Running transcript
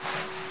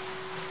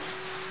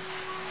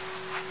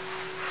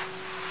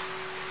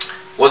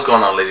What's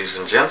going on, ladies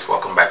and gents?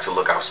 Welcome back to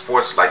Lookout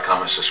Sports. Like,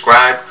 comment,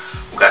 subscribe.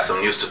 We got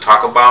some news to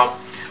talk about.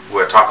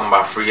 We're talking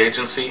about free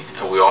agency,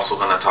 and we're also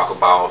going to talk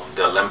about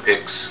the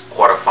Olympics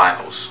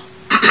quarterfinals.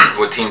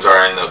 What teams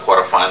are in the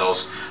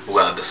quarterfinals? We're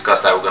going to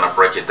discuss that. We're going to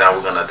break it down.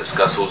 We're going to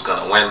discuss who's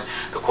going to win.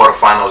 The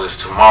quarterfinals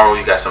is tomorrow.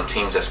 You got some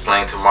teams that's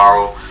playing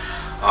tomorrow.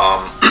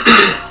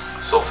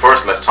 So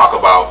first, let's talk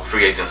about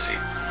free agency.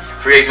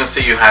 Free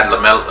agency, you had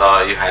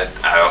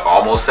I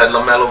almost said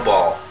LaMelo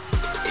Ball.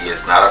 He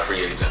is not a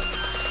free agent.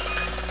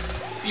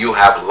 You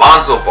have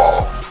Lonzo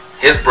Ball,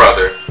 his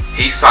brother.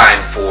 He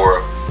signed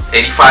for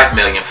 $85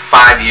 million,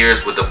 5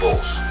 years with the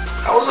Bulls.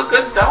 That was a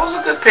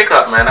good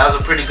pickup, man. That was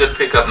a pretty good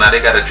pickup. Now they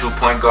got a true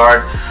point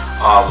guard.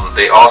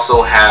 They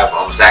also have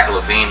Zach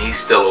LaVine. He's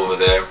still over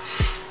there.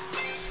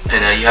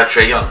 And then you have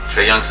Trae Young.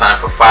 Trae Young signed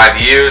for 5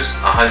 years,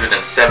 $170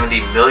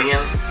 million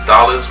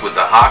with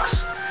the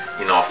Hawks.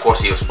 You know, of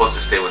course, he was supposed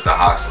to stay with the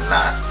Hawks and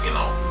not, you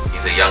know,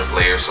 he's a young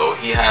player, so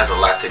he has a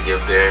lot to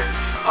give there.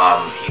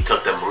 He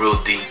took them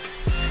real deep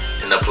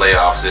in the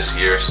playoffs this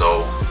year,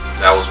 so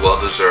that was well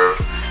deserved.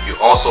 You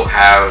also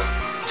have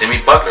Jimmy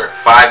Butler,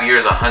 5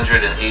 years,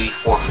 $184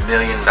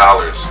 million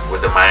with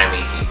the Miami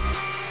Heat.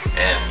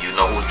 And you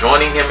know who's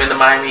joining him in the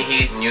Miami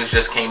Heat? News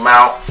just came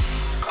out.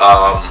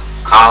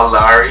 Kyle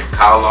Lowry.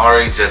 Kyle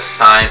Lowry just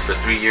signed for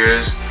 3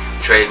 years,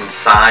 trade and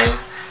sign.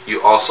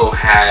 You also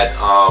had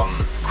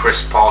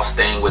Chris Paul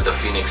staying with the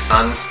Phoenix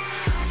Suns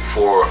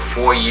for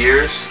 4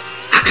 years.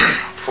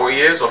 4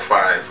 years or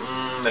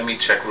 5? Let me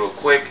check real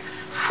quick.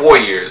 4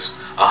 years,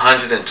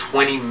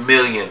 $120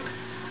 million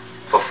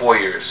for 4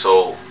 years.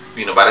 So,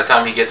 you know, by the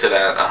time he gets to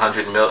that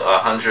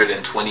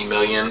 $120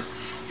 million,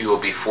 he will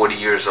be 40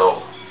 years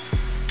old.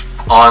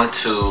 On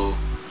to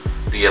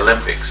the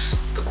Olympics,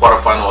 the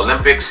quarterfinal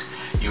Olympics.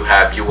 You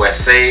have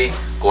USA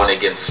going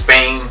against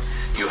Spain.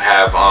 You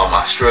have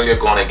Australia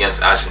going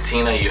against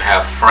Argentina. You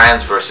have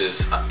France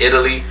versus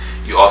Italy.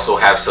 You also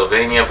have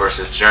Slovenia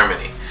versus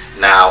Germany.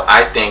 Now,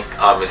 I think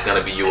it's going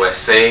to be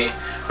USA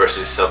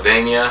versus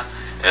Slovenia.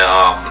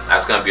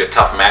 That's going to be a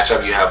tough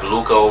matchup. You have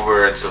Luka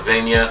over in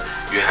Slovenia.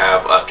 You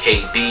have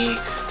KD.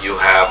 You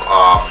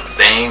have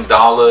Dame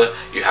Dollar.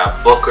 You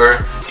have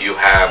Booker. You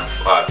have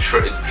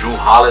Drew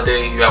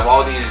Holiday. You have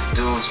all these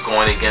dudes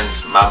going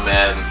against my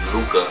man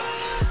Luka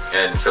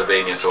and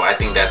Slovenia. So I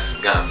think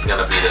that's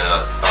gonna be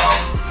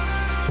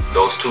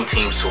those two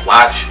teams to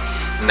watch.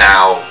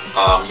 Now,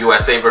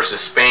 USA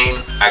versus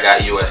Spain. I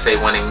got USA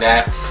winning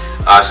that.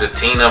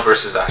 Argentina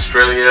versus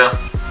Australia.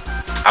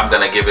 I'm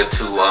gonna give it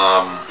to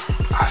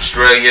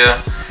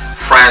Australia.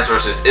 France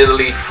versus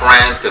Italy.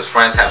 France, because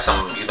France have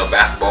some, you know,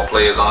 basketball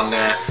players on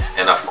there.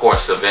 And of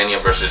course,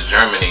 Slovenia versus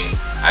Germany.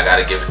 I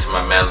gotta give it to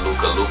my man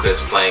Luka. Luka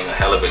is playing a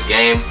hell of a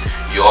game.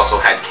 You also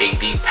had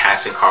KD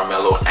passing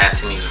Carmelo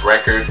Anthony's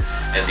record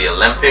in the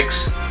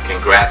Olympics.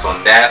 Congrats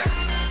on that.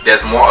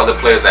 There's more other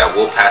players that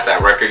will pass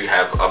that record. You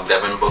have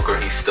Devin Booker.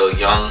 He's still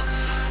young.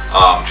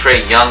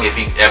 Trae Young, if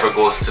he ever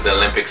goes to the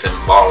Olympics and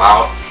ball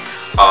out.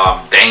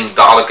 Dame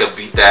Dollar could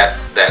beat that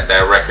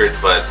record,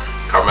 but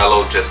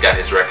Carmelo just got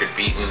his record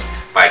beaten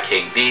by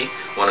KD,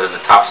 one of the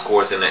top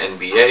scorers in the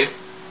NBA.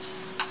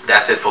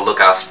 That's it for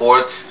Lookout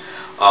Sports.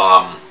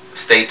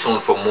 Stay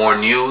tuned for more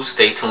news.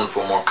 Stay tuned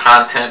for more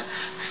content.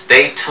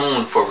 Stay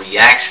tuned for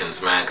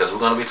reactions, man, because we're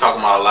going to be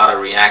talking about a lot of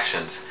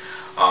reactions.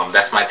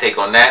 That's my take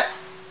on that.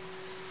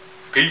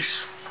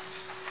 Peace.